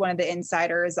was one of the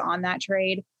insiders on that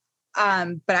trade.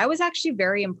 But I was actually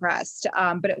very impressed.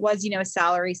 But it was, a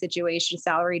salary situation,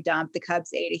 salary dump. The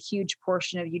Cubs ate a huge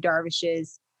portion of Yu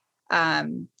Darvish's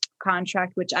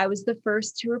contract, which I was the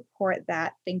first to report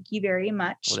that. Thank you very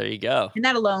much. Well, there you go. And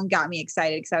that alone got me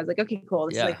excited, because I was like, okay, cool.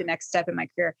 This is like the next step in my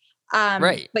career.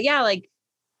 But yeah, like,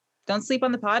 don't sleep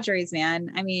on the Padres,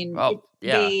 man. I mean,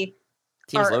 they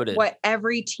Team's are loaded. What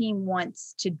every team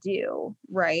wants to do,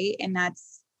 right? And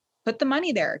that's put the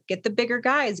money there, get the bigger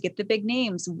guys, get the big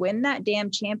names, win that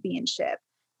damn championship.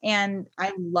 And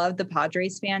I love the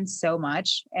Padres fans so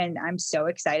much, and I'm so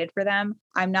excited for them.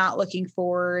 I'm not looking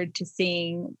forward to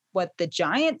seeing what the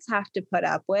Giants have to put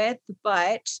up with,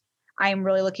 but I'm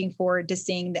really looking forward to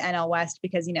seeing the NL West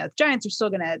because, the Giants are still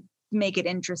going to make it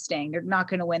interesting. They're not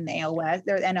going to win the AL West,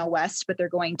 they're NL West, but they're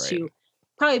going to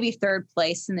probably be third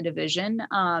place in the division.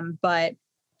 But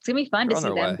it's going to be fun to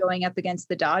see them going up against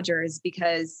the Dodgers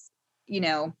because,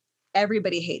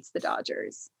 everybody hates the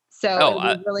Dodgers. So it'll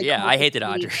be really cool I hate the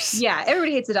Dodgers. Yeah,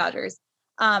 everybody hates the Dodgers.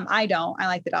 I don't. I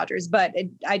like the Dodgers, but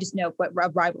I just know what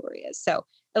rivalry is. So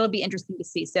it'll be interesting to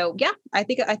see. So yeah, I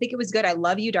think it was good. I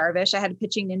love you, Darvish. I had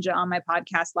Pitching Ninja on my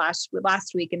podcast last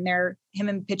week, and him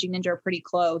and Pitching Ninja are pretty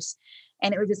close,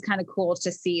 and it was just kind of cool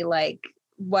to see like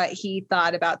what he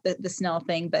thought about the Snell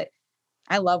thing. But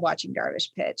I love watching Darvish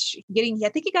pitch. I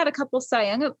think he got a couple Cy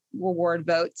Young Award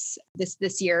votes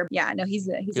this year. Yeah, no, he's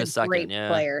a great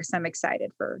player. So I'm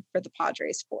excited for the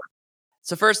Padres for.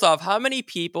 So first off, how many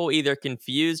people either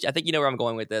confused? I think you know where I'm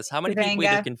going with this. How many people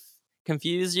either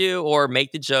confuse you or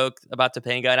make the joke about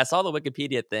Topanga? And I saw the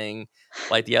Wikipedia thing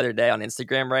like the other day on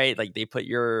Instagram, right? Like they put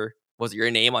your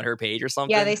name on her page or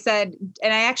something? Yeah, they said,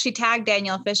 and I actually tagged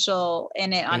Danielle Official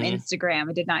in it on Instagram.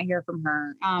 I did not hear from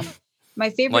her. My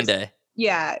favorite one day.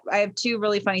 Yeah, I have two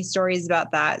really funny stories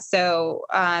about that. So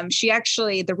she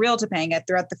actually, the real Topanga,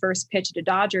 threw out the first pitch at a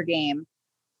Dodger game.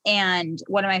 And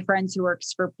one of my friends who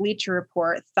works for Bleacher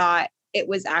Report thought it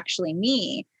was actually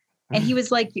me. And he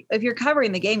was like, if you're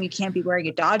covering the game, you can't be wearing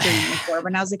a Dodger uniform.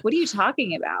 And I was like, what are you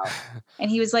talking about? And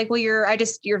he was like, well,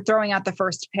 you're throwing out the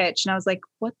first pitch. And I was like,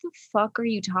 what the fuck are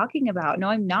you talking about? No,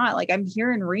 I'm not. Like, I'm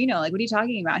here in Reno. Like, what are you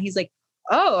talking about? And he's like,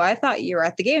 oh, I thought you were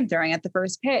at the game throwing out the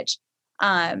first pitch.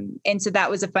 And so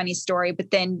that was a funny story. But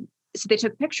then, so they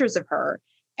took pictures of her.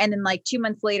 And then like 2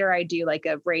 months later, I do like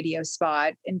a radio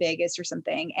spot in Vegas or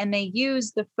something. And they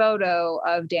used the photo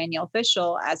of Danielle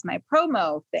Official as my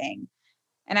promo thing.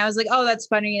 And I was like, oh, that's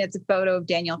funny. It's a photo of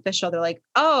Danielle Official. They're like,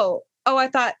 oh, I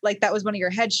thought like that was one of your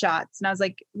headshots. And I was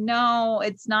like, no,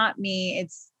 it's not me.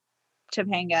 It's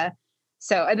Topanga.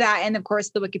 So that, and of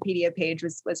course the Wikipedia page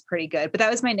was pretty good, but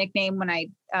that was my nickname when I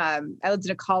lived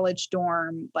in a college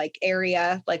dorm, like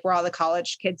area, like where all the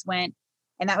college kids went.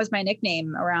 And that was my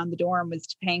nickname around the dorm was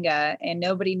Topanga, and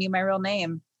nobody knew my real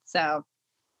name. So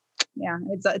yeah,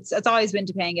 it's always been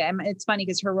Topanga. And it's funny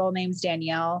because her real name's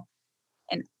Danielle,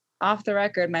 and off the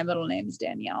record, my middle name is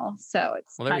Danielle. So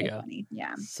it's kind of funny.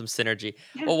 Yeah. Some synergy.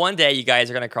 Yeah. Well, one day you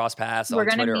guys are going to cross paths on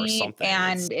Twitter or something.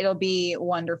 And it'll be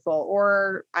wonderful.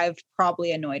 Or I've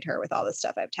probably annoyed her with all the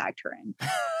stuff I've tagged her in.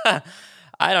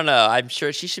 I don't know. I'm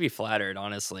sure she should be flattered,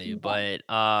 honestly. Yeah. But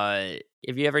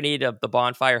if you ever need the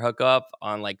bonfire hookup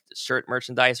on like shirt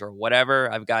merchandise or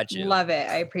whatever, I've got you. Love it.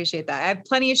 I appreciate that. I have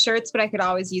plenty of shirts, but I could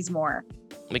always use more.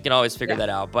 We can always figure that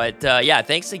out. But yeah,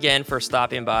 thanks again for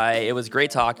stopping by. It was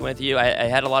great talking with you. I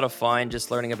had a lot of fun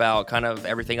just learning about kind of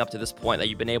everything up to this point that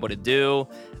you've been able to do.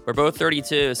 We're both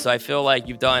 32, so I feel like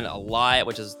you've done a lot,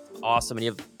 which is awesome. And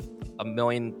you have a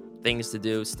million things to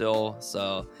do still.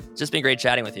 So it's just been great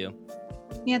chatting with you.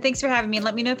 Yeah, thanks for having me.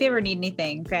 Let me know if you ever need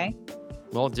anything, okay?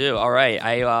 Will do. All right.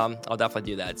 I'll definitely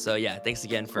do that. So yeah, thanks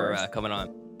again for coming on.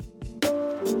 3, 2,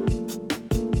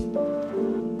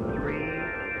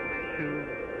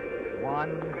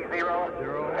 1,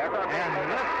 0, and